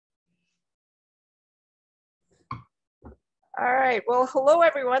All right. Well, hello,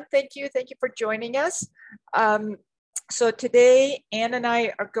 everyone. Thank you. Thank you for joining us. So today, Anne and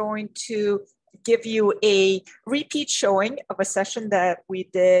I are going to give you a repeat showing of a session that we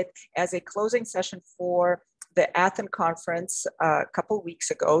did as a closing session for the Athens conference a couple of weeks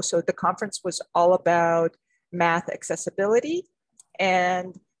ago. So the conference was all about math accessibility.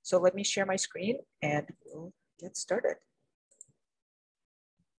 And so let me share my screen and we'll get started.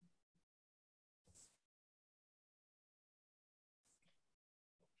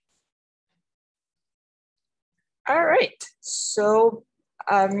 All right, so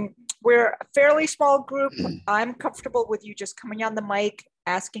we're a fairly small group. I'm comfortable with you just coming on the mic,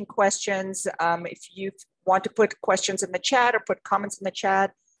 asking questions. If you want to put questions in the chat or put comments in the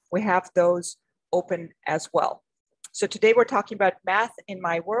chat, we have those open as well. So today we're talking about math in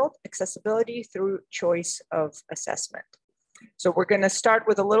my world, accessibility through choice of assessment. So we're going to start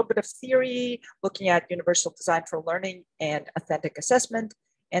with a little bit of theory, looking at universal design for learning and authentic assessment.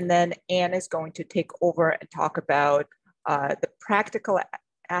 And then Anne is going to take over and talk about the practical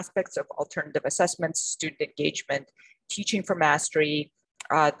aspects of alternative assessments, student engagement, teaching for mastery,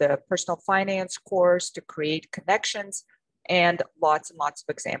 the personal finance course to create connections, and lots of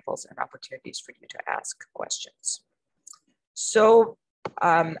examples and opportunities for you to ask questions. So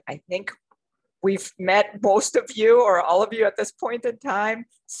I think we've met most of you or all of you at this point in time.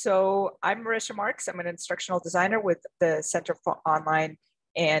 So I'm Marisha Marks. I'm an instructional designer with the Center for Online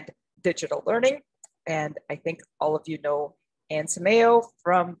and Digital Learning. And I think all of you know Anne Simao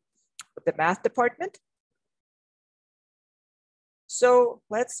from the math department. So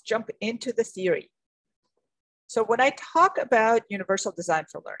let's jump into the theory. So when I talk about universal design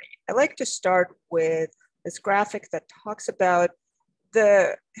for learning, I like to start with this graphic that talks about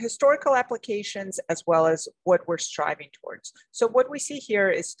the historical applications as well as what we're striving towards. So what we see here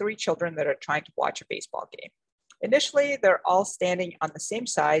is 3 children that are trying to watch a baseball game. Initially, they're all standing on the same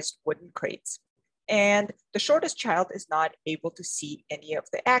size wooden crates, and the shortest child is not able to see any of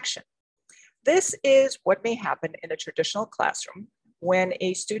the action. This is what may happen in a traditional classroom when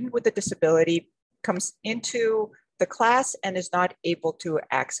a student with a disability comes into the class and is not able to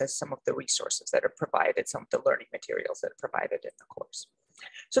access some of the resources that are provided, some of the learning materials that are provided in the course.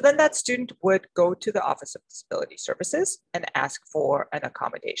 So then that student would go to the Office of Disability Services and ask for an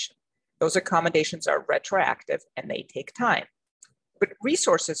accommodation. Those accommodations are retroactive and they take time, but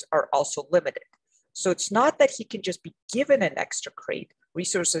resources are also limited. So it's not that he can just be given an extra crate.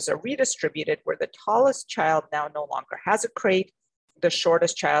 Resources are redistributed where the tallest child now no longer has a crate. The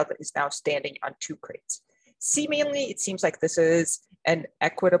shortest child is now standing on 2 crates. Seemingly, it seems like this is an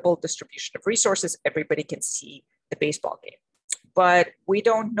equitable distribution of resources. Everybody can see the baseball game. But we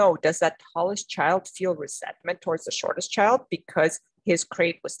don't know, does that tallest child feel resentment towards the shortest child because his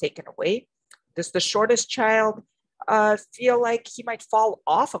crate was taken away? Does the shortest child feel like he might fall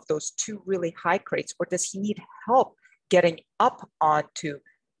off of those 2 really high crates, or does he need help getting up onto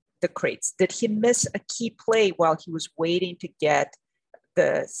the crates? Did he miss a key play while he was waiting to get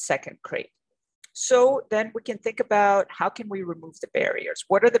the second crate? So then we can think about how can we remove the barriers?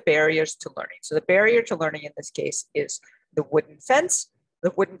 What are the barriers to learning? So the barrier to learning in this case is the wooden fence.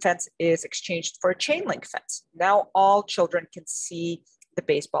 The wooden fence is exchanged for a chain link fence. Now all children can see the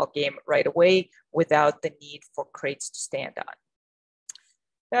baseball game right away without the need for crates to stand on.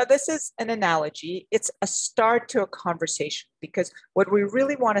 Now this is an analogy. It's a start to a conversation because what we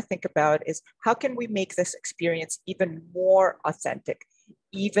really want to think about is how can we make this experience even more authentic,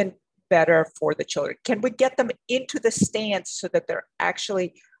 even better for the children? Can we get them into the stands so that they're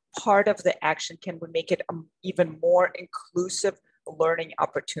actually part of the action? Can we make it an even more inclusive learning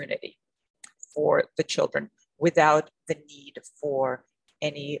opportunity for the children without the need for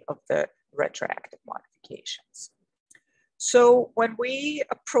any of the retroactive modifications? So when we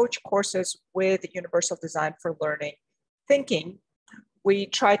approach courses with universal design for learning thinking, we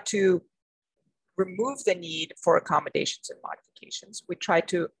try to remove the need for accommodations and modifications. We try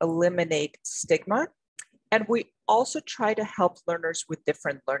to eliminate stigma, and we also try to help learners with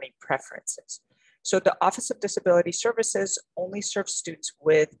different learning preferences. So the Office of Disability Services only serves students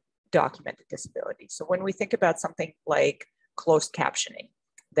with documented disabilities. So when we think about something like closed captioning,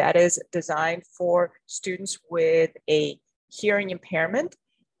 that is designed for students with a hearing impairment.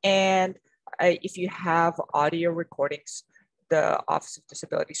 And if you have audio recordings, the Office of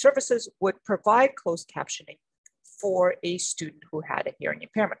Disability Services would provide closed captioning for a student who had a hearing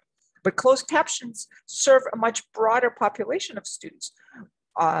impairment. But closed captions serve a much broader population of students.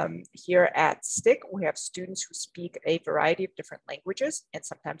 Here at STIC, we have students who speak a variety of different languages, and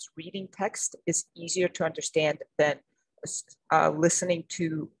sometimes reading text is easier to understand than listening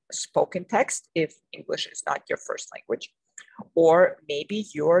to spoken text if English is not your first language. Or maybe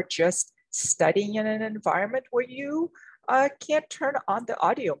you're just studying in an environment where you can't turn on the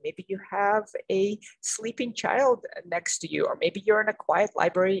audio. Maybe you have a sleeping child next to you, or maybe you're in a quiet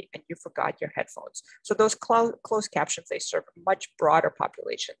library and you forgot your headphones. So those closed captions, they serve a much broader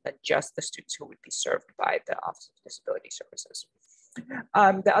population than just the students who would be served by the Office of Disability Services.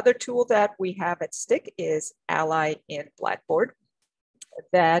 The other tool that we have at STIC is Ally in Blackboard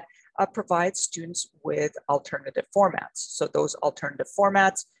that provides students with alternative formats. So those alternative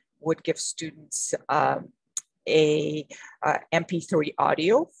formats would give students a MP3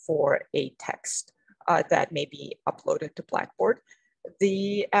 audio for a text that may be uploaded to Blackboard.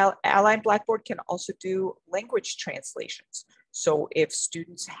 The Ally in Blackboard can also do language translations. So if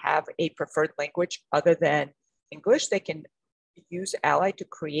students have a preferred language other than English, they can use Ally to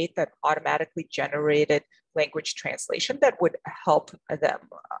create that automatically generated language translation that would help them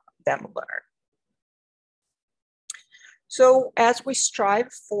learn. So as we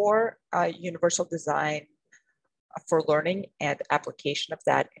strive for universal design for learning and application of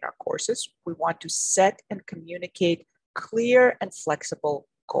that in our courses, we want to set and communicate clear and flexible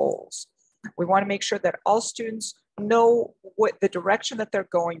goals. We want to make sure that all students know what the direction that they're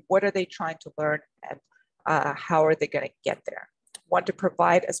going, what are they trying to learn, and how are they going to get there. Want to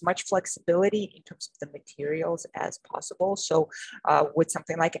provide as much flexibility in terms of the materials as possible. So with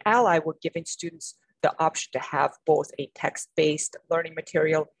something like Ally, we're giving students the option to have both a text-based learning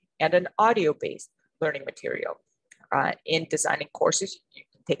material and an audio-based learning material. In designing courses, you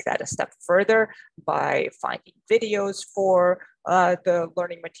can take that a step further by finding videos for the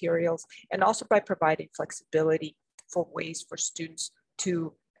learning materials, and also by providing flexibility for ways for students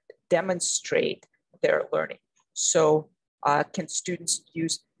to demonstrate their learning. So can students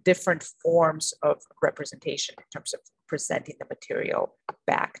use different forms of representation in terms of presenting the material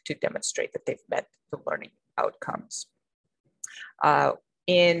back to demonstrate that they've met the learning outcomes?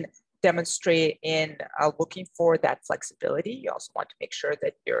 In looking for that flexibility, you also want to make sure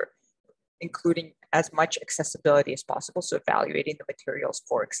that you're including as much accessibility as possible. So evaluating the materials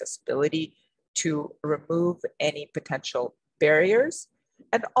for accessibility to remove any potential barriers,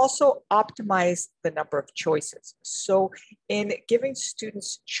 and also optimize the number of choices. So in giving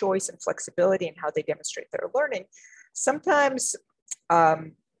students choice and flexibility in how they demonstrate their learning, sometimes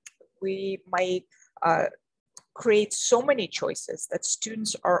we might create so many choices that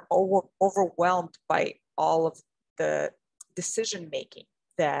students are overwhelmed by all of the decision-making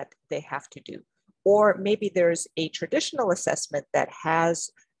that they have to do. Or maybe there's a traditional assessment that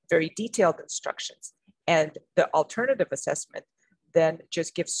has very detailed instructions, and the alternative assessment then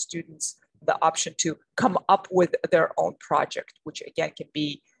just gives students the option to come up with their own project, which again can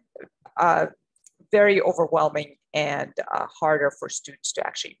be very overwhelming and harder for students to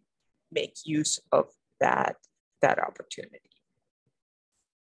actually make use of that opportunity.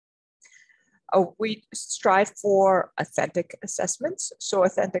 We strive for authentic assessments. So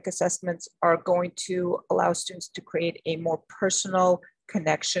authentic assessments are going to allow students to create a more personal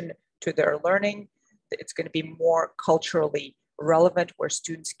connection to their learning. It's going to be more culturally relevant, where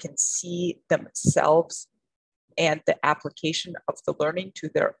students can see themselves and the application of the learning to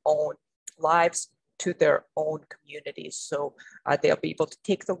their own lives, to their own communities. So they'll be able to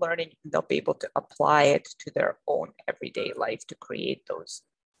take the learning and they'll be able to apply it to their own everyday life to create those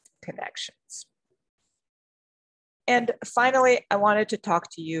connections. And finally, I wanted to talk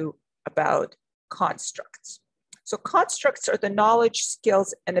to you about constructs. So constructs are the knowledge,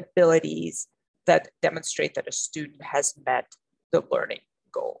 skills, and abilities that demonstrate that a student has met the learning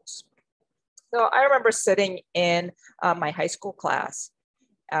goals. So I remember sitting in my high school class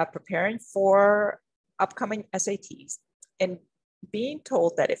preparing for upcoming SATs and being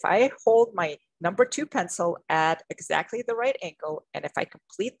told that if I hold my number 2 pencil at exactly the right angle, and if I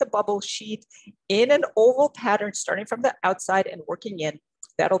complete the bubble sheet in an oval pattern starting from the outside and working in,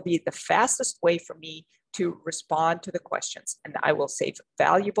 that'll be the fastest way for me to respond to the questions. And I will save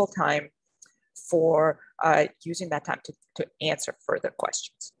valuable time for using that time to answer further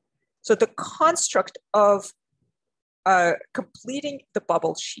questions. So the construct of completing the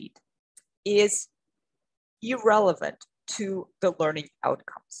bubble sheet is irrelevant to the learning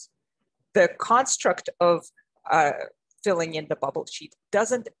outcomes. The construct of filling in the bubble sheet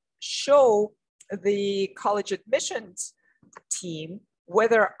doesn't show the college admissions team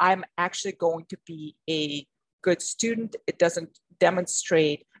whether I'm actually going to be a good student. It doesn't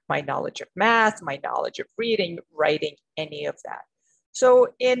demonstrate my knowledge of math, my knowledge of reading, writing, any of that.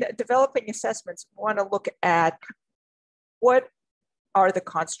 So in developing assessments, we want to look at what are the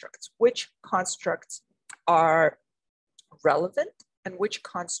constructs, which constructs are relevant and which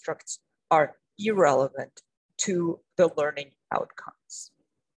constructs are irrelevant to the learning outcomes.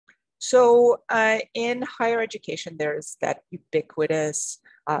 So in higher education, there's that ubiquitous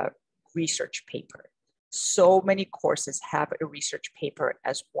research paper. So many courses have a research paper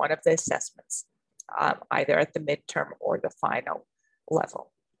as one of the assessments, either at the midterm or the final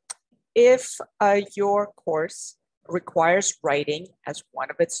level. If your course requires writing as one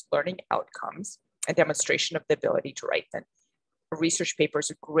of its learning outcomes, a demonstration of the ability to write, then a research paper is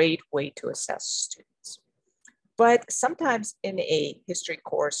a great way to assess students. But sometimes in a history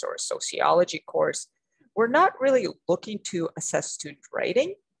course or a sociology course, we're not really looking to assess student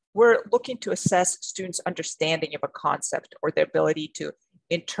writing. We're looking to assess students' understanding of a concept or their ability to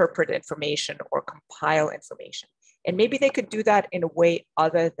interpret information or compile information. And maybe they could do that in a way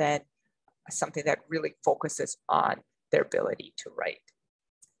other than something that really focuses on their ability to write.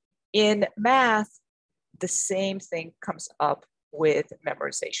 In math, the same thing comes up with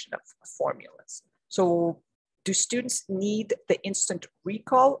memorization of formulas. So do students need the instant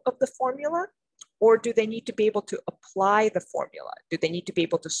recall of the formula, or do they need to be able to apply the formula? Do they need to be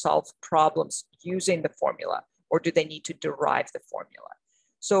able to solve problems using the formula, or do they need to derive the formula?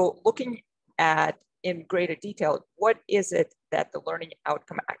 So looking at in greater detail, what is it that the learning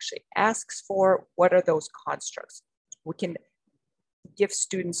outcome actually asks for? What are those constructs? We can give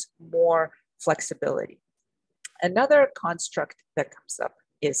students more flexibility. Another construct that comes up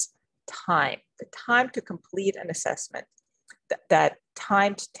is time, the time to complete an assessment, that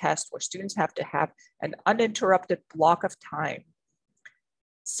timed test where students have to have an uninterrupted block of time.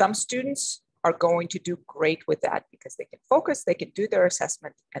 Some students are going to do great with that because they can focus, they can do their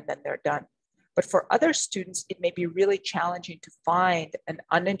assessment, and then they're done. But for other students, it may be really challenging to find an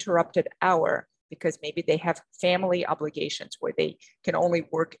uninterrupted hour because maybe they have family obligations where they can only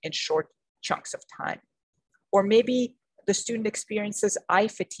work in short chunks of time. Or maybe the student experiences eye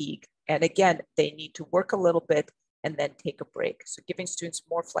fatigue, and again, they need to work a little bit and then take a break. So giving students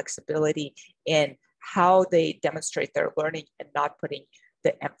more flexibility in how they demonstrate their learning and not putting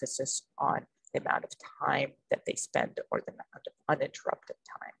the emphasis on the amount of time that they spend or the amount of uninterrupted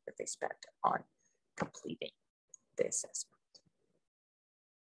time that they spend on completing the assessment.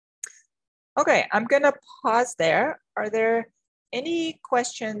 Okay, I'm gonna pause there. Are there any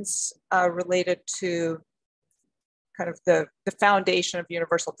questions related to kind of the foundation of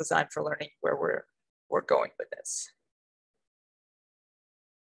universal design for learning, where we're going with this?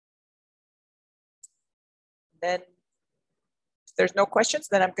 Then if there's no questions,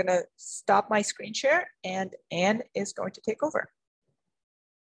 then I'm gonna stop my screen share and Anne is going to take over.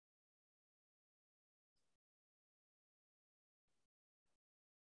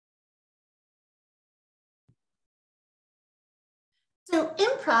 So in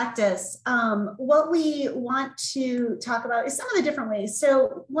practice, what we want to talk about is some of the different ways.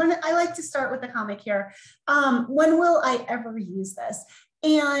 So I like to start with a comic here. When will I ever use this?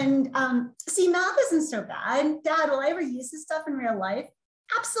 And see, math isn't so bad. Dad, will I ever use this stuff in real life?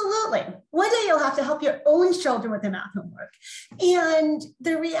 Absolutely. One day you'll have to help your own children with their math homework. And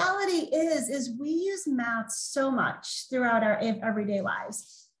the reality is we use math so much throughout our everyday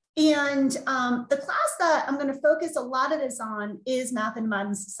lives. And the class that I'm going to focus a lot of this on is Math in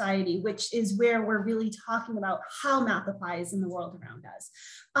Modern Society, which is where we're really talking about how math applies in the world around us.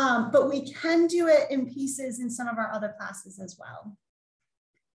 But we can do it in pieces in some of our other classes as well.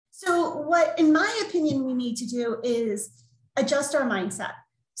 So what, in my opinion, we need to do is adjust our mindset.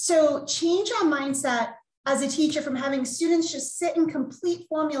 So change our mindset as a teacher from having students just sit and complete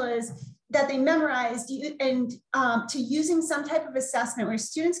formulas that they memorized and to using some type of assessment where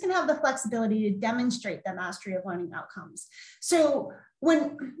students can have the flexibility to demonstrate the mastery of learning outcomes. So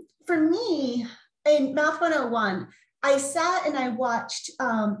for me, in Math 101, I sat and I watched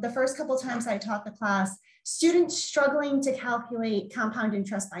the first couple of times I taught the class, students struggling to calculate compound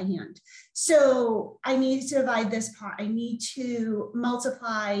interest by hand. So I need to divide this part. I need to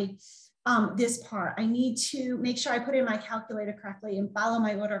multiply this part. I need to make sure I put in my calculator correctly and follow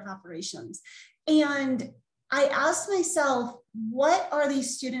my order of operations. And I asked myself, what are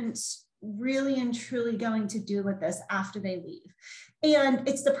these students really and truly going to do with this after they leave? And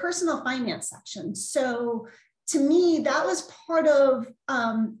it's the personal finance section. So to me, that was part of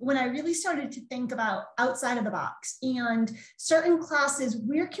when I really started to think about outside of the box and certain classes,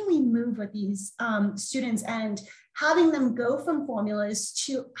 where can we move with these students and having them go from formulas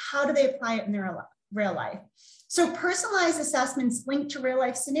to how do they apply it in their real life. So personalized assessments linked to real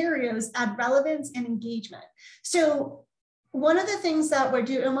life scenarios add relevance and engagement. So one of the things that we're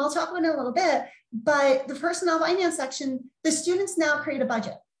doing, and we'll talk about it in a little bit, but the personal finance section, the students now create a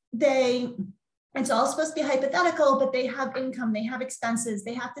budget. They It's all supposed to be hypothetical, but they have income, they have expenses,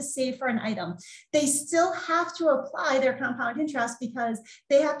 they have to save for an item. They still have to apply their compound interest because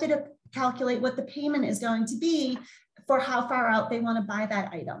they have to calculate what the payment is going to be for how far out they want to buy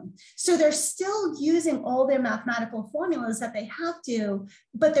that item. So they're still using all their mathematical formulas that they have to,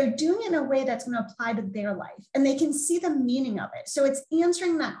 but they're doing it in a way that's going to apply to their life, and they can see the meaning of it. So it's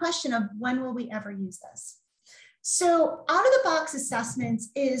answering that question of when will we ever use this? So out of the box assessments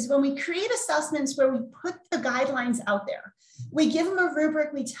is when we create assessments where we put the guidelines out there. We give them a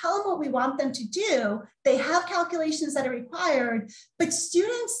rubric, we tell them what we want them to do. They have calculations that are required, but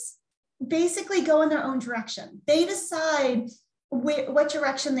students basically go in their own direction. They decide what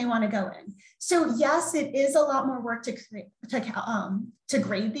direction they want to go in. So yes, it is a lot more work to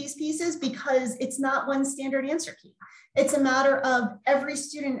grade these pieces because it's not one standard answer key. It's a matter of every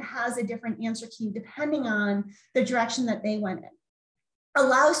student has a different answer key depending on the direction that they went in.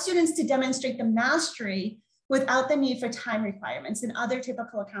 Allow students to demonstrate the mastery without the need for time requirements and other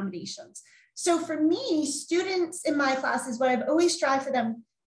typical accommodations. So for me, students in my classes, what I've always strived for them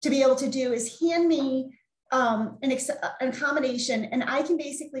to be able to do is hand me an accommodation, and I can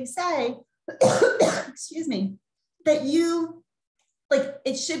basically say, excuse me, that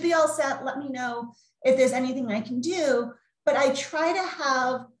it should be all set, let me know if there's anything I can do, but I try to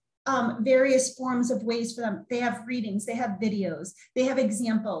have various forms of ways for them. They have readings, they have videos, they have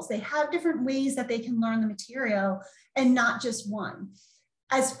examples, they have different ways that they can learn the material and not just one.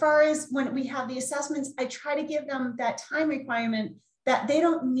 As far as when we have the assessments, I try to give them that time requirement that they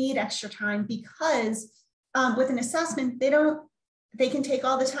don't need extra time because with an assessment, they can take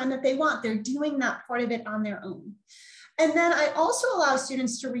all the time that they want. They're doing that part of it on their own. And then I also allow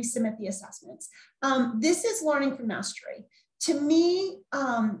students to resubmit the assessments. This is learning from mastery. To me,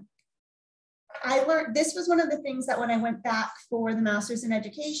 I learned, this was one of the things that when I went back for the master's in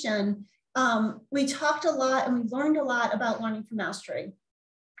education, we talked a lot and we learned a lot about learning from mastery.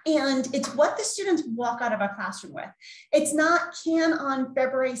 And it's what the students walk out of a classroom with. It's not on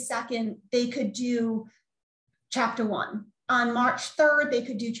February 2nd, they could do chapter 1. On March 3rd, they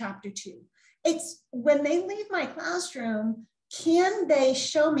could do chapter 2. It's when they leave my classroom, can they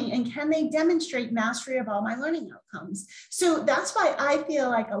show me and can they demonstrate mastery of all my learning outcomes? So that's why I feel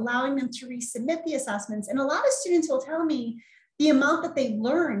like allowing them to resubmit the assessments. And a lot of students will tell me the amount that they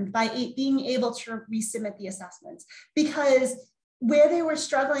learned by being able to resubmit the assessments, because where they were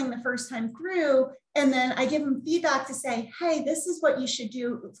struggling the first time through, and then I give them feedback to say, hey, this is what you should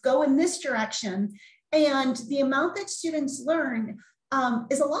do, go in this direction. And the amount that students learn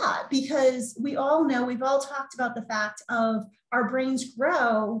is a lot, because we all know, we've all talked about the fact of our brains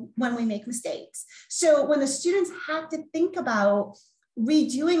grow when we make mistakes. So when the students have to think about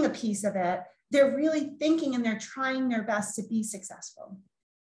redoing a piece of it, they're really thinking and they're trying their best to be successful.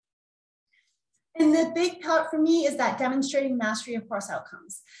 And the big part for me is that demonstrating mastery of course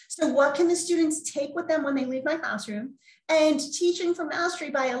outcomes. So what can the students take with them when they leave my classroom, and teaching for mastery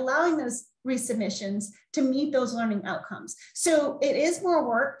by allowing those resubmissions to meet those learning outcomes. So it is more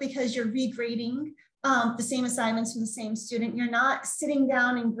work because you're regrading the same assignments from the same student. You're not sitting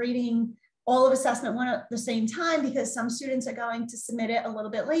down and grading all of assessment 1 at the same time, because some students are going to submit it a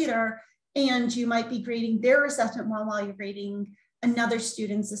little bit later, and you might be grading their assessment 1 while you're grading another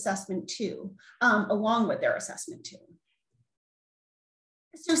student's assessment 2, along with their assessment 2.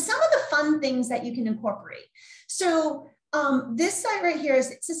 So some of the fun things that you can incorporate. So this side right here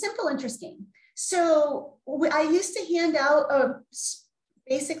it's a simple interest game. So I used to hand out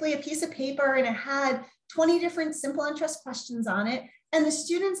basically a piece of paper, and it had 20 different simple interest questions on it, and the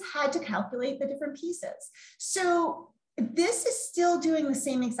students had to calculate the different pieces. So this is still doing the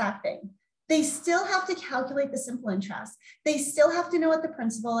same exact thing. They still have to calculate the simple interest. They still have to know what the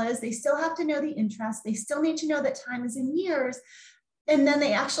principal is. They still have to know the interest. They still need to know that time is in years. And then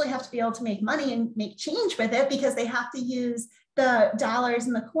they actually have to be able to make money and make change with it, because they have to use the dollars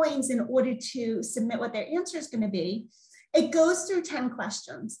and the coins in order to submit what their answer is going to be. It goes through 10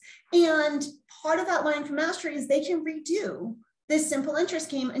 questions. And part of that learning from mastery is they can redo this simple interest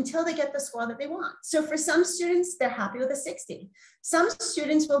game until they get the score that they want. So for some students, they're happy with a 60. Some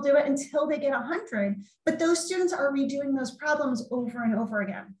students will do it until they get 100, but those students are redoing those problems over and over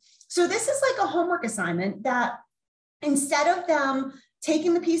again. So this is like a homework assignment that instead of them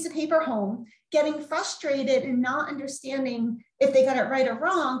taking the piece of paper home, getting frustrated and not understanding if they got it right or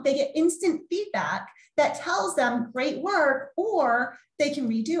wrong, they get instant feedback that tells them great work, or they can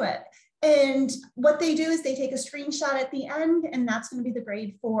redo it. And what they do is they take a screenshot at the end, and that's going to be the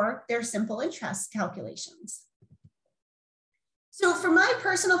grade for their simple interest calculations. So for my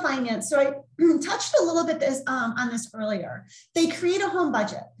personal finance, so I touched a little bit on this earlier. They create a home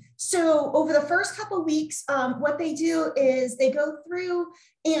budget. So over the first couple of weeks, what they do is they go through,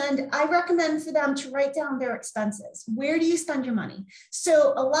 and I recommend for them to write down their expenses. Where do you spend your money?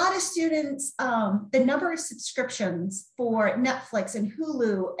 So a lot of students, the number of subscriptions for Netflix and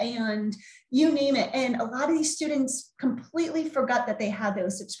Hulu and you name it, and a lot of these students completely forgot that they had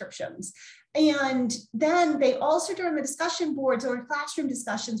those subscriptions. And then they also, during the discussion boards or classroom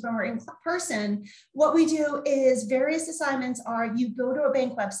discussions when we're in person, what we do is various assignments are you go to a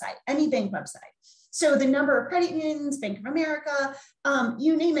bank website, any bank website. So the number of credit unions, Bank of America,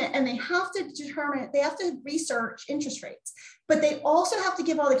 you name it, and they have to determine, they have to research interest rates, but they also have to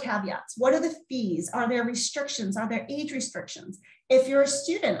give all the caveats. What are the fees? Are there restrictions? Are there age restrictions? If you're a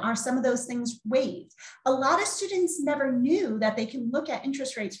student, are some of those things waived? A lot of students never knew that they can look at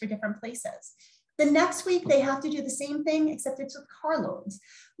interest rates for different places. The next week, they have to do the same thing, except it's with car loans.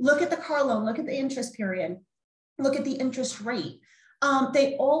 Look at the car loan, look at the interest period, look at the interest rate.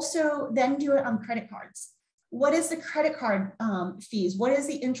 They also then do it on credit cards. What is the credit card fees? What is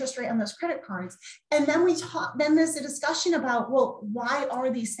the interest rate on those credit cards? And then then there's a discussion about, well, why are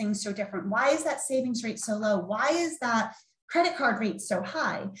these things so different? Why is that savings rate so low? Why is that credit card rate so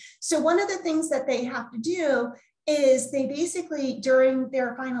high? So one of the things that they have to do is they basically, during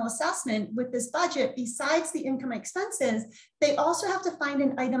their final assessment with this budget, besides the income expenses, they also have to find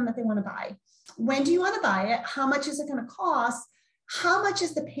an item that they want to buy. When do you want to buy it? How much is it going to cost? How much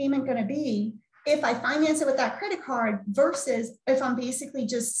is the payment going to be if I finance it with that credit card versus if I'm basically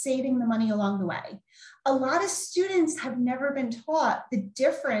just saving the money along the way? A lot of students have never been taught the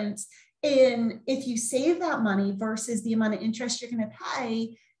difference in if you save that money versus the amount of interest you're going to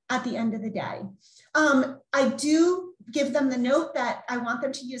pay at the end of the day. I do give them the note that I want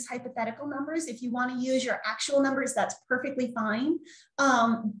them to use hypothetical numbers. If you want to use your actual numbers, that's perfectly fine.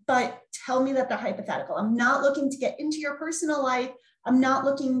 But tell me that they're hypothetical. I'm not looking to get into your personal life. I'm not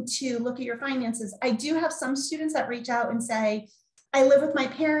looking to look at your finances. I do have some students that reach out and say, I live with my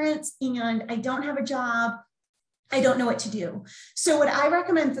parents and I don't have a job. I don't know what to do. So what I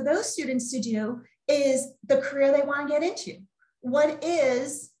recommend for those students to do is the career they want to get into. What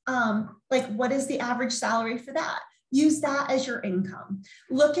is the average salary for that? Use that as your income.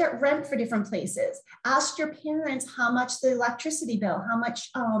 Look at rent for different places. Ask your parents how much the electricity bill, how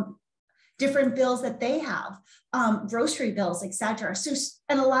much different bills that they have, grocery bills, etc. So,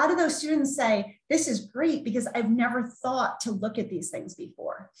 and a lot of those students say, this is great because I've never thought to look at these things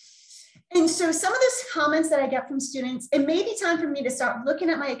before. And so some of those comments that I get from students, it may be time for me to start looking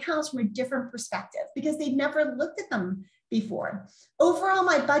at my accounts from a different perspective because they've never looked at them before. Overall,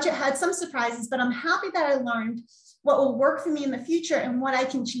 my budget had some surprises, but I'm happy that I learned what will work for me in the future and what I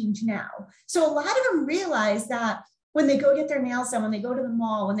can change now. So a lot of them realize that when they go get their nails done, when they go to the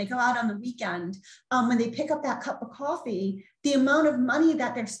mall, when they go out on the weekend, when they pick up that cup of coffee, the amount of money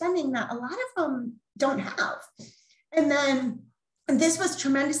that they're spending that a lot of them don't have. And then this was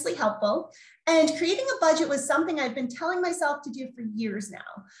tremendously helpful. And creating a budget was something I've been telling myself to do for years now.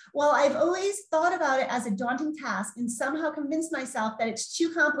 While I've always thought about it as a daunting task and somehow convinced myself that it's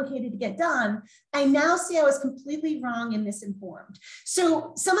too complicated to get done, I now see I was completely wrong and misinformed.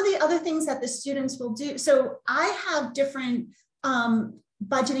 So some of the other things that the students will do, so I have different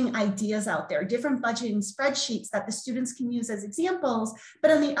budgeting ideas out there, different budgeting spreadsheets that the students can use as examples.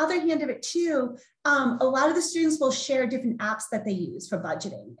 But on the other hand of it too, a lot of the students will share different apps that they use for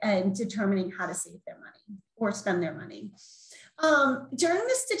budgeting and determining how to save their money or spend their money. During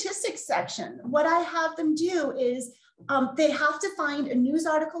the statistics section, what I have them do is they have to find a news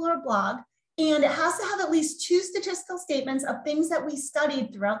article or a blog, and it has to have at least 2 statistical statements of things that we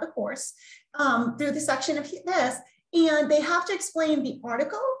studied throughout the course through the section of this. And they have to explain the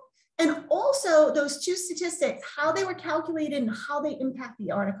article and also those 2 statistics, how they were calculated and how they impact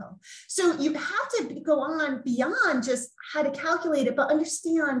the article. So you have to go on beyond just how to calculate it, but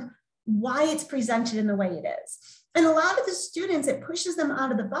understand why it's presented in the way it is. And a lot of the students, it pushes them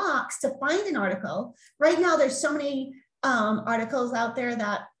out of the box to find an article. Right now, there's so many articles out there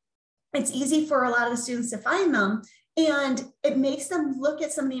that it's easy for a lot of the students to find them. And it makes them look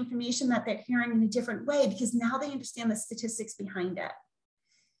at some of the information that they're hearing in a different way because now they understand the statistics behind it.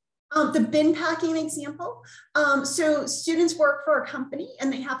 The bin packing example. So students work for a company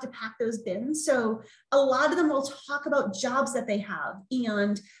and they have to pack those bins. So a lot of them will talk about jobs that they have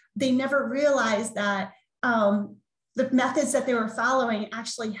and they never realized that the methods that they were following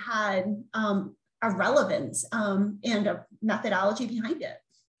actually had a relevance and a methodology behind it.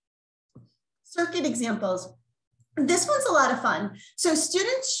 Circuit examples. This one's a lot of fun. So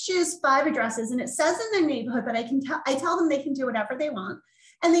students choose 5 addresses and it says in their neighborhood, but I tell them they can do whatever they want.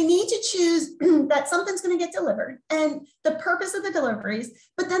 and they need to choose that something's going to get delivered and the purpose of the deliveries,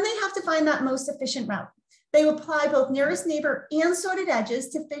 but then they have to find that most efficient route. They apply both nearest neighbor and sorted edges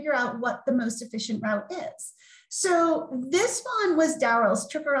to figure out what the most efficient route is. So this one was Daryl's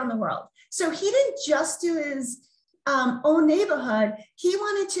trip around the world. So he didn't just do his own neighborhood. He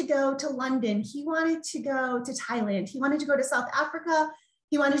wanted to go to London. He wanted to go to Thailand. He wanted to go to South Africa.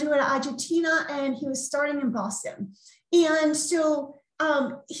 He wanted to go to Argentina, and he was starting in Boston. And so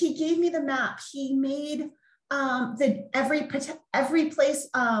he gave me the map. He made every place,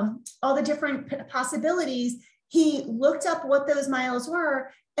 all the different possibilities. He looked up what those miles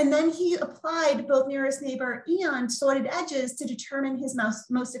were, and then he applied both nearest neighbor and sorted edges to determine his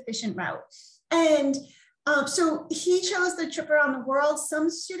most efficient route. And so he chose the trip around the world. Some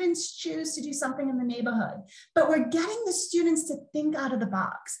students choose to do something in the neighborhood, but we're getting the students to think out of the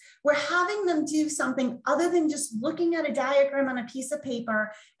box. We're having them do something other than just looking at a diagram on a piece of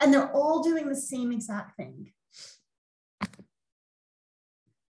paper, and they're all doing the same exact thing.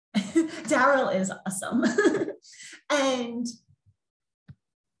 Daryl is awesome. And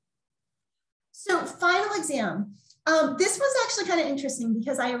so final exam. This was actually kind of interesting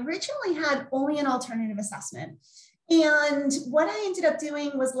because I originally had only an alternative assessment. And what I ended up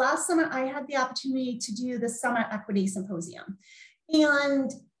doing was last summer, I had the opportunity to do the Summer Equity Symposium.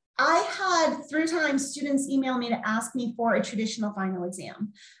 And I had, through time, students email me to ask me for a traditional final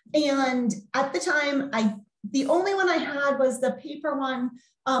exam. And at the time, the only one I had was the paper one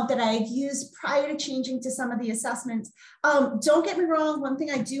that I had used prior to changing to some of the assessments. Don't get me wrong, one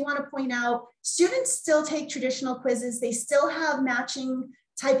thing I do want to point out, students still take traditional quizzes. They still have matching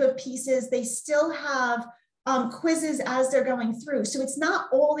type of pieces. They still have quizzes as they're going through. So it's not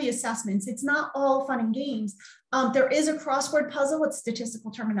all the assessments. It's not all fun and games. There is a crossword puzzle with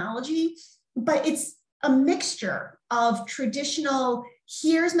statistical terminology, but it's a mixture of traditional,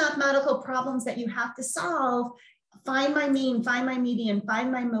 here's mathematical problems that you have to solve, find my mean, find my median,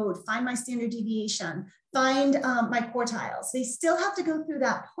 find my mode, find my standard deviation, find my quartiles. They still have to go through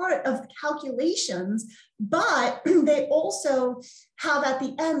that part of calculations, but they also have at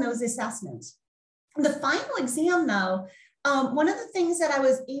the end those assessments. The final exam though, one of the things that I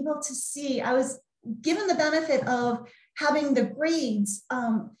was able to see, I was given the benefit of having the grades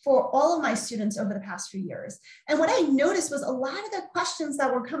for all of my students over the past few years. And what I noticed was a lot of the questions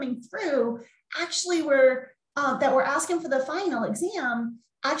that were coming through actually were, that were asking for the final exam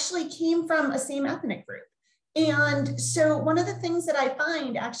actually came from a same ethnic group. And so one of the things that I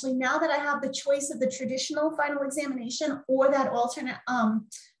find actually now that I have the choice of the traditional final examination or that alternate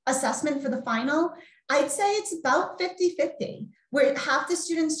assessment for the final, I'd say it's about 50-50, where half the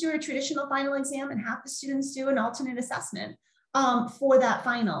students do a traditional final exam and half the students do an alternate assessment for that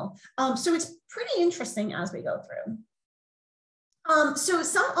final. So it's pretty interesting as we go through. So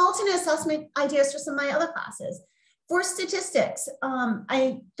some alternate assessment ideas for some of my other classes. For statistics,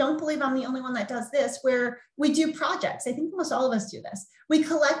 I don't believe I'm the only one that does this, where we do projects. I think almost all of us do this. We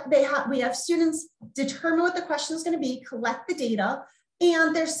collect, we have students determine what the question is going to be, collect the data,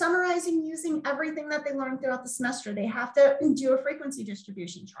 and they're summarizing using everything that they learned throughout the semester. They have to do a frequency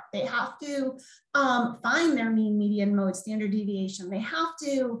distribution chart. They have to find their mean, median, mode, standard deviation. They have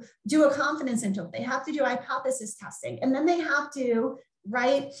to do a confidence interval. They have to do hypothesis testing. And then they have to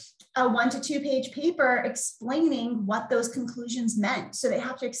write a 1 to 2 page paper explaining what those conclusions meant. So they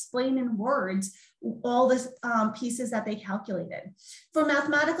have to explain in words all the pieces that they calculated. For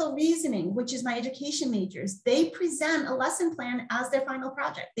mathematical reasoning, which is my education majors, they present a lesson plan as their final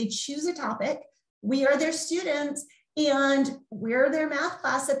project. They choose a topic, we are their students, and we're their math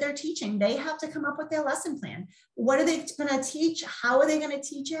class that they're teaching. They have to come up with their lesson plan. What are they gonna teach? How are they gonna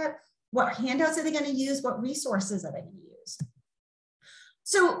teach it? What handouts are they gonna use? What resources are they gonna use?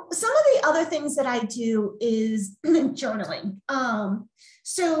 So some of the other things that I do is journaling.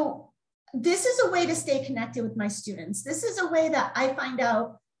 So this is a way to stay connected with my students. This is a way that I find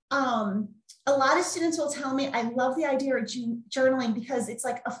out, a lot of students will tell me, I love the idea of journaling because it's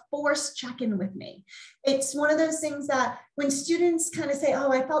like a forced check-in with me. It's one of those things that when students kind of say,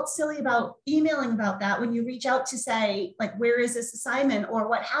 oh, I felt silly about emailing about that. When you reach out to say, like, where is this assignment or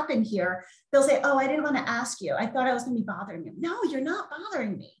what happened here? They'll say, oh, I didn't want to ask you. I thought I was going to be bothering you. No, you're not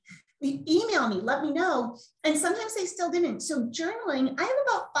bothering me. Email me, let me know. And sometimes they still didn't. So journaling, I have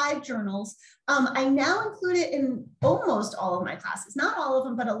about 5 journals. I now include it in almost all of my classes, not all of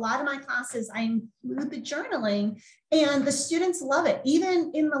them, but a lot of my classes, I include the journaling and the students love it.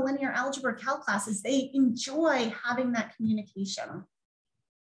 Even in the linear algebra calc classes, they enjoy having that communication.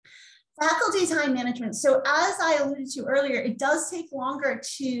 Faculty time management. So as I alluded to earlier, it does take longer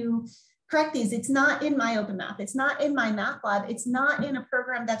to correct these. It's not in my open math. It's not in my math lab. It's not in a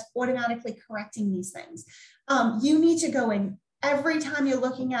program that's automatically correcting these things. You need to go in every time you're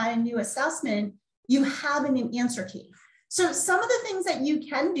looking at a new assessment, you have an answer key. So some of the things that you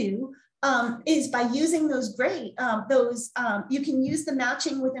can do is by using those you can use the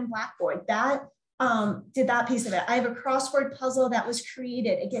matching within Blackboard. That did that piece of it. I have a crossword puzzle that was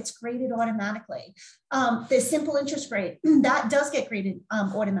created. It gets graded automatically. The simple interest rate, that does get graded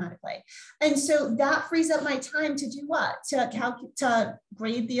automatically. And so that frees up my time to do what? To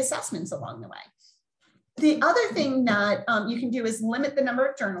grade the assessments along the way. The other thing that you can do is limit the number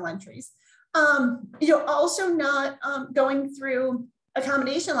of journal entries. You're also not going through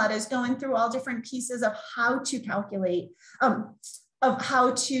accommodation letters, going through all different pieces of how to calculate, of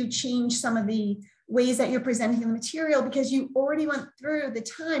how to change some of the ways that you're presenting the material, because you already went through the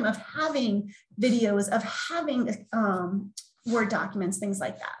time of having videos, of having Word documents, things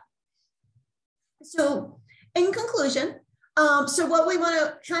like that. So in conclusion, so what we want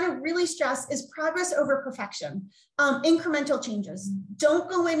to kind of really stress is progress over perfection, incremental changes. Don't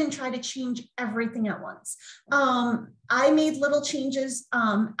go in and try to change everything at once. I made little changes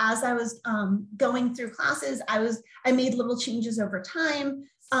as I was going through classes. I made little changes over time.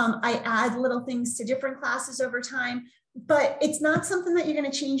 I add little things to different classes over time, but it's not something that you're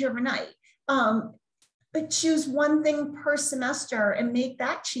going to change overnight. But choose one thing per semester and make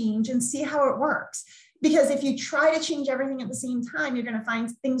that change and see how it works. Because if you try to change everything at the same time, you're going to find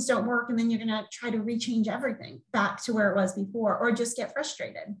things don't work, and then you're going to try to rechange everything back to where it was before, or just get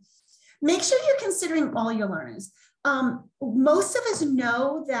frustrated. Make sure you're considering all your learners. Most of us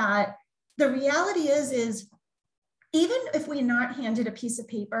know that the reality is even if we're not handed a piece of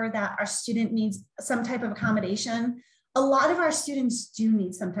paper that our student needs some type of accommodation, a lot of our students do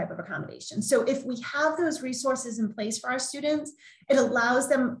need some type of accommodation. So if we have those resources in place for our students, it allows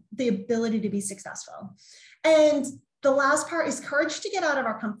them the ability to be successful. And the last part is courage to get out of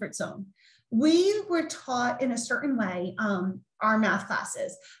our comfort zone. We were taught in a certain way, our math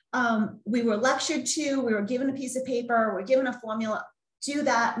classes. We were lectured to, we were given a piece of paper, we're given a formula, do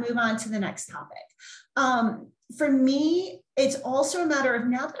that, move on to the next topic. For me, it's also a matter of,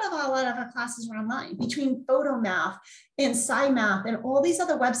 now that a lot of our classes are online, between Photo Math and SciMath and all these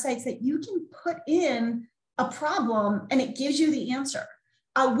other websites that you can put in a problem and it gives you the answer.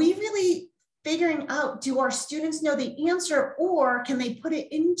 Are we really figuring out, do our students know the answer, or can they put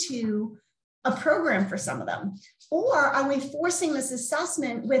it into a program for some of them? Or are we forcing this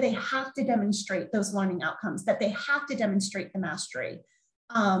assessment where they have to demonstrate those learning outcomes, that they have to demonstrate the mastery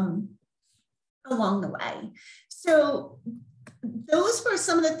along the way? So those were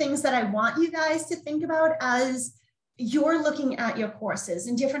some of the things that I want you guys to think about as you're looking at your courses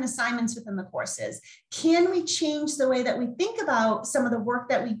and different assignments within the courses. Can we change the way that we think about some of the work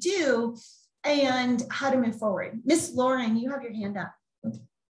that we do and how to move forward? Miss Lauren, you have your hand up.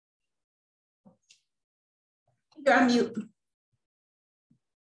 You're on mute.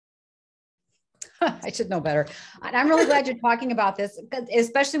 I should know better. I'm really glad you're talking about this,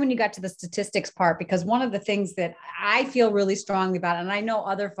 especially when you got to the statistics part, because one of the things that I feel really strongly about, and I know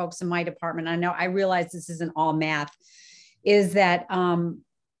other folks in my department, I realize this isn't all math, is that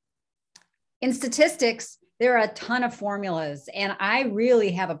in statistics, there are a ton of formulas, and I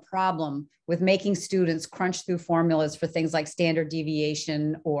really have a problem with making students crunch through formulas for things like standard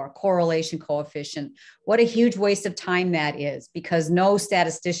deviation or correlation coefficient. What a huge waste of time that is, because no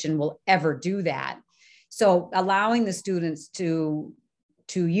statistician will ever do that. So allowing the students to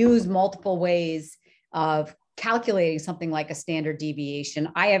use multiple ways of calculating something like a standard deviation.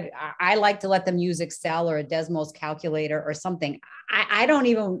 I like to let them use Excel or a Desmos calculator or something. I don't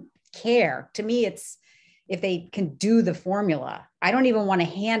even care. To me, it's if they can do the formula. I don't even want to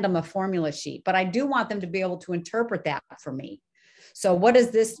hand them a formula sheet, but I do want them to be able to interpret that for me. So what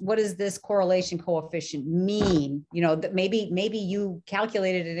does this correlation coefficient mean? You know, that maybe you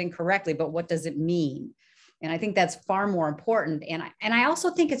calculated it incorrectly, but what does it mean? And I think that's far more important. And I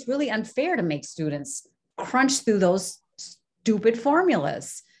also think it's really unfair to make students crunch through those stupid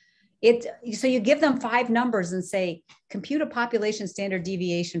formulas. So you give them 5 numbers and say, compute a population standard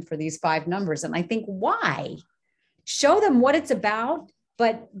deviation for these 5 numbers. And I think, why? Show them what it's about,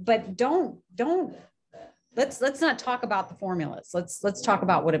 but don't let's not talk about the formulas. Let's talk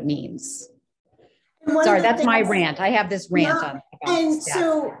about what it means. Sorry, that's my rant. I have this rant on. And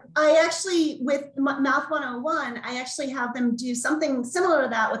so I actually, with Math 101, I actually have them do something similar to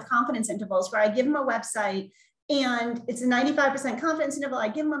that with confidence intervals, where I give them a website and it's a 95% confidence interval. I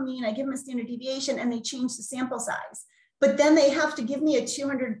give them a mean, I give them a standard deviation, and they change the sample size. But then they have to give me a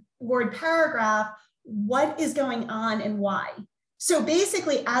 200-word paragraph. What is going on and why? So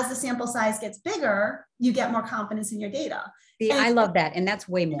basically, as the sample size gets bigger, you get more confidence in your data. See, I love that. And that's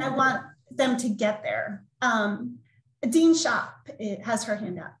way more. I want them to get there. Dean Shop has her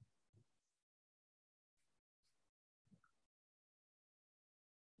hand up.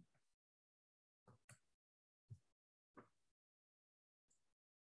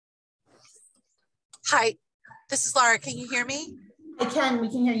 Hi, this is Laura. Can you hear me? I can. We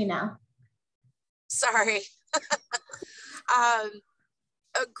can hear you now. Sorry.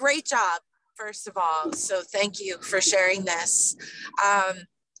 A great job, first of all. So thank you for sharing this.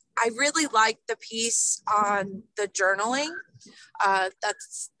 I really like the piece on the journaling.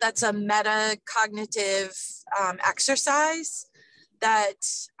 That's a metacognitive exercise that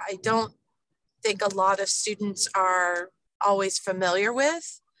I don't think a lot of students are always familiar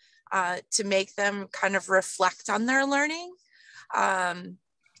with, to make them kind of reflect on their learning.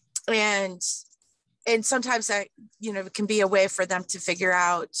 And sometimes that, it can be a way for them to figure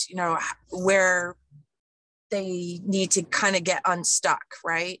out, where they need to kind of get unstuck,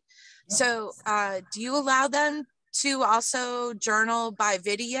 right? So do you allow them to also journal by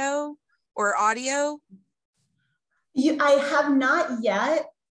video or audio? I have not yet.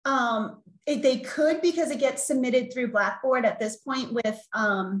 They could, because it gets submitted through Blackboard at this point with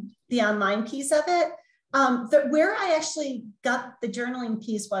the online piece of it. Where I actually got the journaling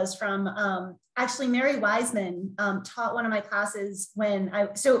piece was from, actually Mary Wiseman taught one of my classes when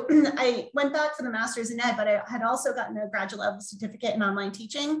I went back for the master's in ed, but I had also gotten a graduate level certificate in online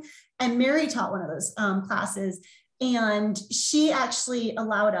teaching, and Mary taught one of those classes. And she actually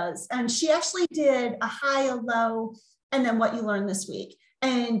allowed us, and she actually did a high, a low, and then what you learned this week.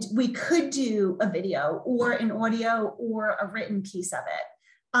 And we could do a video or an audio or a written piece of it.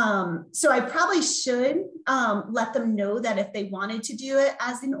 So I probably should let them know that if they wanted to do it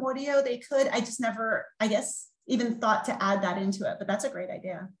as an audio, they could. I just never, I guess, even thought to add that into it, but that's a great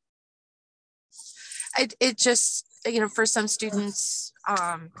idea. It just, for some students,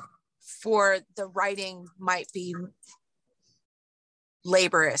 for the writing might be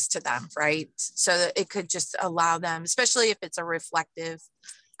laborious to them, right? So that it could just allow them, especially if it's a reflective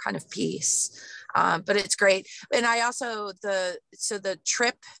kind of piece. But it's great. And I also, the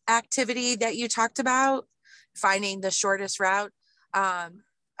trip activity that you talked about, finding the shortest route. I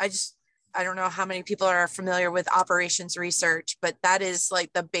don't know how many people are familiar with operations research, but that is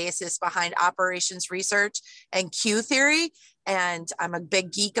like the basis behind operations research and Q theory. And I'm a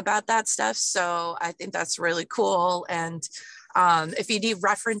big geek about that stuff. So I think that's really cool. And if you need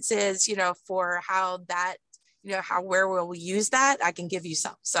references, for how that, where we'll use that, I can give you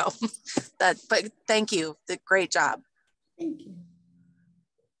some. So but thank you. Great job. Thank you.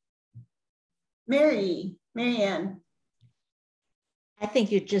 Marianne. I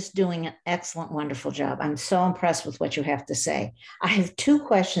think you're just doing an excellent, wonderful job. I'm so impressed with what you have to say. I have two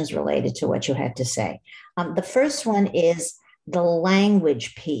questions related to what you had to say. The first one is the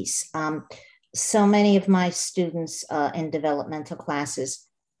language piece. So many of my students in developmental classes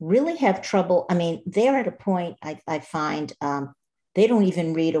really have trouble. I mean, they're at a point, I find, they don't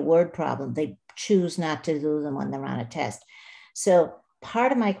even read a word problem. They choose not to do them when they're on a test. So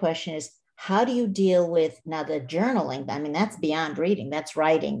part of my question is, how do you deal with now the journaling? I mean, that's beyond reading, that's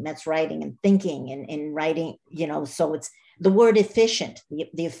writing and thinking and writing, so it's the word efficient,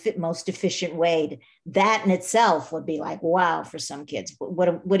 the most efficient way. That in itself would be like, wow, for some kids.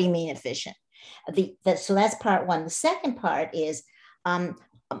 What do you mean efficient? So that's part one. The second part is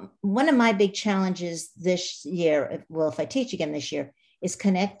one of my big challenges this year, well, if I teach again this year, is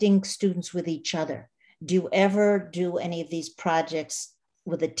connecting students with each other. Do you ever do any of these projects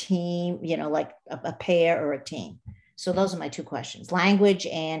with a team, like a pair or a team? So those are my two questions, language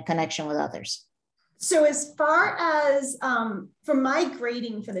and connection with others. So as far as for my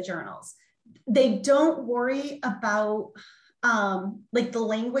grading for the journals, they don't worry about like the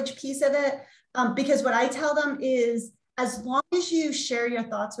language piece of it, because what I tell them is, as long as you share your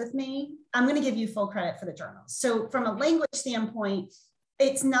thoughts with me, I'm going to give you full credit for the journals. So from a language standpoint,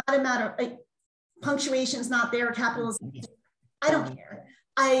 it's not a matter like punctuation's not there, capitalization. I don't care.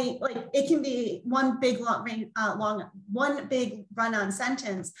 It can be one big one big run-on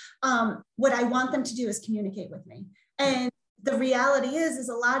sentence. What I want them to do is communicate with me. And the reality is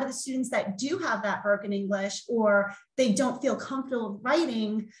a lot of the students that do have that broken English, or they don't feel comfortable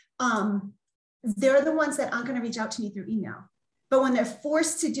writing, they're the ones that aren't going to reach out to me through email. But when they're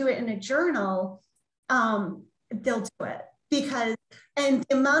forced to do it in a journal, they'll do it. And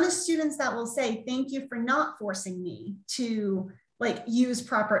the amount of students that will say, thank you for not forcing me to use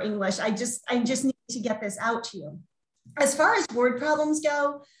proper English. I just need to get this out to you. As far as word problems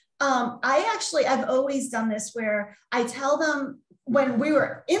go, I've always done this where I tell them when we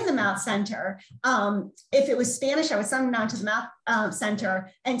were in the math center, if it was Spanish, I would send them down to the math center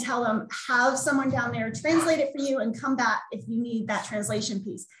and tell them, have someone down there translate it for you and come back if you need that translation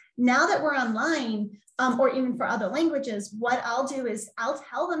piece. Now that we're online, or even for other languages, what I'll do is I'll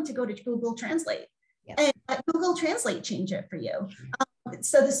tell them to go to Google Translate. Yep. And let Google Translate change it for you.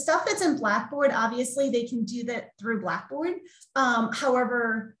 So the stuff that's in Blackboard, obviously they can do that through Blackboard.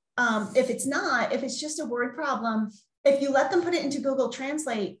 However, if it's just a word problem, if you let them put it into Google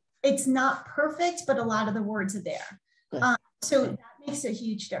Translate, it's not perfect, but a lot of the words are there. So that makes a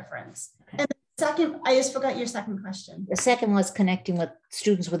huge difference. Okay. And the second, I just forgot your second question. The second was connecting with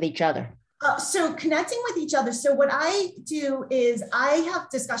students with each other. So connecting with each other. So what I do is I have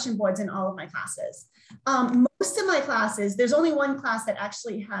discussion boards in all of my classes. Most of my classes, there's only one class that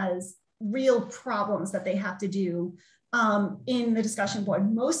actually has real problems that they have to do in the discussion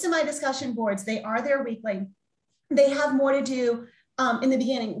board. Most of my discussion boards, they are there weekly. They have more to do in the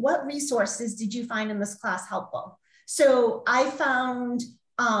beginning. What resources did you find in this class helpful? So I found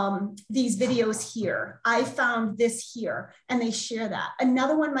these videos here. I found this here, and they share that.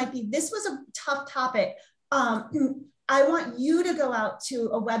 Another one might be, this was a tough topic. I want you to go out to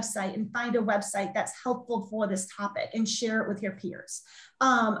a website and find a website that's helpful for this topic and share it with your peers.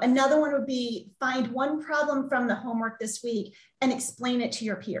 Another one would be, find one problem from the homework this week and explain it to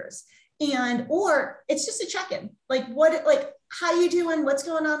your peers. Or it's just a check-in, like how you doing, what's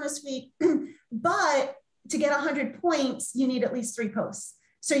going on this week? But to get 100 points, you need at least 3 posts.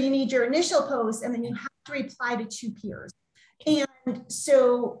 So you need your initial post, and then you have to reply to 2 peers. And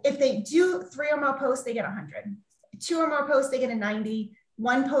so if they do 3 or more posts, they get 100. 2 or more posts, they get a 90.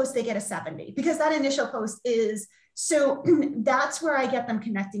 1 post, they get a 70, because that initial post is, so that's where I get them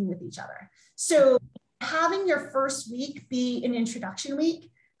connecting with each other. So having your first week be an introduction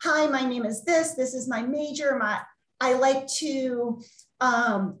week. Hi, my name is this is my major. I like to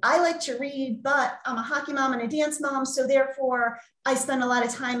read, but I'm a hockey mom and a dance mom. So therefore I spend a lot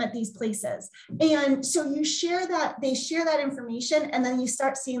of time at these places. And so you share that, they share that information, and then you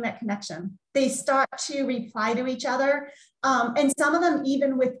start seeing that connection. They start to reply to each other. And some of them,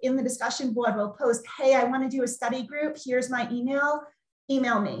 even within the discussion board, will post, hey, I want to do a study group. Here's my email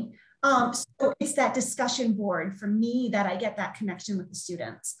me. So it's that discussion board for me that I get that connection with the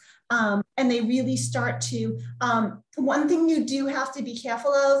students. And they really start to, one thing you do have to be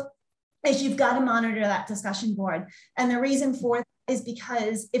careful of is you've got to monitor that discussion board. And the reason for that is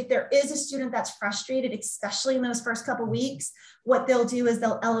because if there is a student that's frustrated, especially in those first couple of weeks, what they'll do is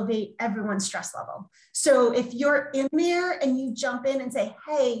they'll elevate everyone's stress level. So if you're in there and you jump in and say,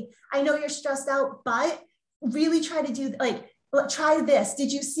 hey, I know you're stressed out, but really try to do try this.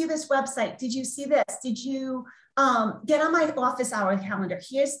 Did you see this website? Did you see this? Did you get on my office hour calendar?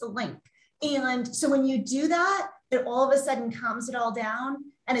 Here's the link. And so when you do that, it all of a sudden calms it all down,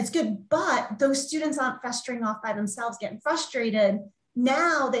 and it's good. But those students aren't festering off by themselves, getting frustrated.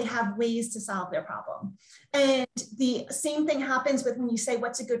 Now they have ways to solve their problem. And the same thing happens with when you say,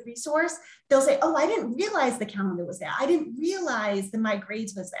 what's a good resource? They'll say, oh, I didn't realize the calendar was there. I didn't realize that my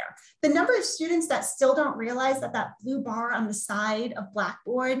grades was there. The number of students that still don't realize that that blue bar on the side of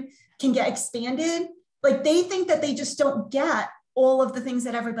Blackboard can get expanded, like they think that they just don't get all of the things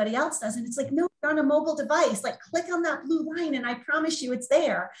that everybody else does. And it's like, no, you're on a mobile device, like click on that blue line and I promise you it's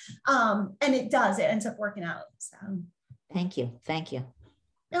there. And it does, it ends up working out. So. Thank you. Thank you.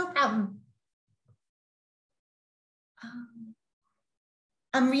 No problem.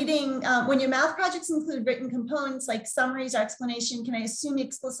 I'm reading, when your math projects include written components like summaries or explanation, can I assume you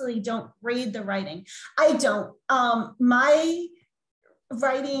explicitly don't grade the writing? I don't. My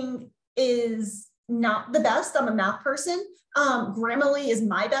writing is not the best. I'm a math person. Grammarly is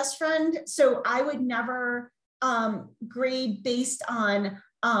my best friend. So I would never grade based on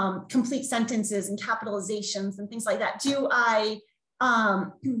complete sentences and capitalizations and things like that. Do I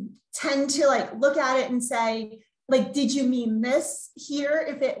tend to look at it and say, did you mean this here?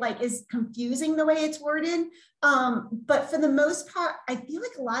 If it is confusing the way it's worded. But for the most part, I feel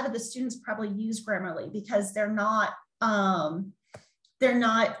like a lot of the students probably use Grammarly because they're not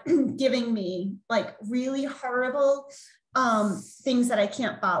giving me really horrible things that I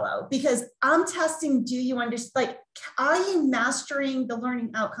can't follow, because I'm testing, do you understand, are you mastering the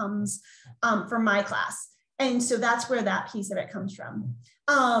learning outcomes for my class? And so that's where that piece of it comes from.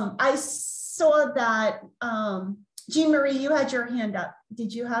 I saw that, Jean Marie, you had your hand up.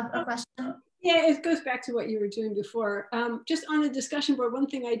 Did you have a question? Yeah, it goes back to what you were doing before. Just on a discussion board, one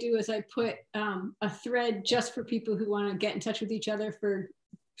thing I do is I put a thread just for people who want to get in touch with each other for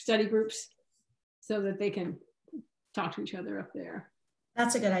study groups so that they can talk to each other up there.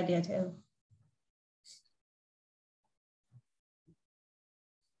 That's a good idea too.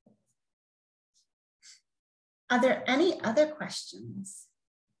 Are there any other questions?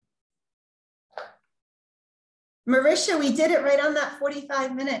 Marisha, we did it right on that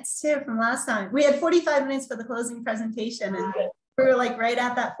 45 minutes too from last time. We had 45 minutes for the closing presentation and we were like right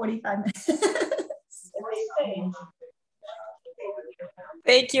at that 45 minutes.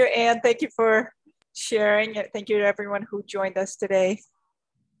 Thank you, Anne. Thank you for sharing. Thank you to everyone who joined us today.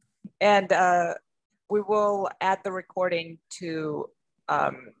 And we will add the recording to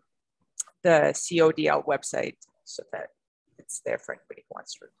the CODL website so that it's there for anybody who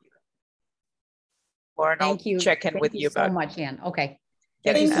wants to review it. Lauren, Thank you. Check in with you so about much, Anne. Okay.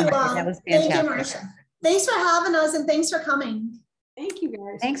 Thank you So all. that was fantastic. Thank you, Marisha. Thanks for having us and thanks for coming. Thank you,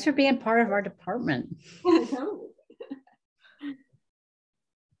 guys. Thanks for being part of our department.